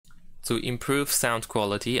to improve sound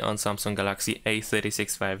quality on Samsung Galaxy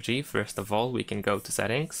A36 5G, first of all, we can go to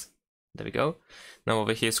settings. There we go. Now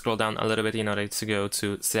over here, scroll down a little bit in order to go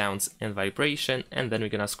to sounds and vibration, and then we're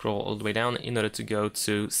gonna scroll all the way down in order to go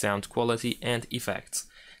to sound quality and effects.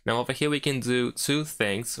 Now over here we can do two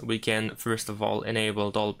things. We can first of all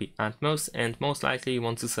enable Dolby Atmos, and most likely you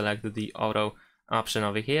want to select the auto option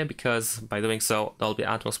over here, because by doing so Dolby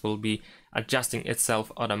Atmos will be adjusting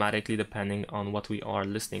itself automatically depending on what we are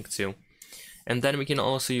listening to. And then we can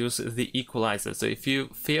also use the equalizer. So if you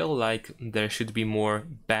feel like there should be more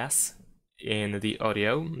bass in the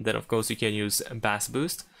audio, then of course you can use bass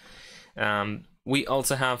boost. We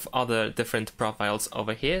also have other different profiles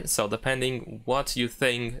over here, so depending what you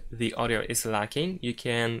think the audio is lacking, you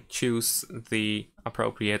can choose the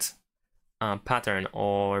appropriate pattern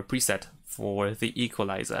or preset for the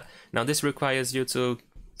equalizer. Now this requires you to,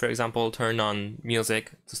 for example, turn on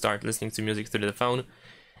music, to start listening to music through the phone,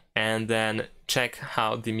 and then check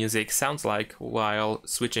how the music sounds like while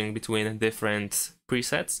switching between different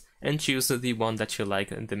presets, and choose the one that you like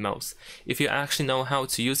the most. If you actually know how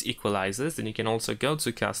to use equalizers, then you can also go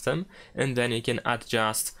to custom, and then you can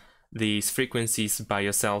adjust these frequencies by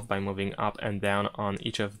yourself by moving up and down on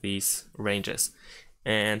each of these ranges.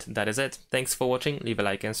 And that is it. Thanks for watching, leave a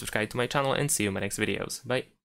like and subscribe to my channel, and see you in my next videos. Bye!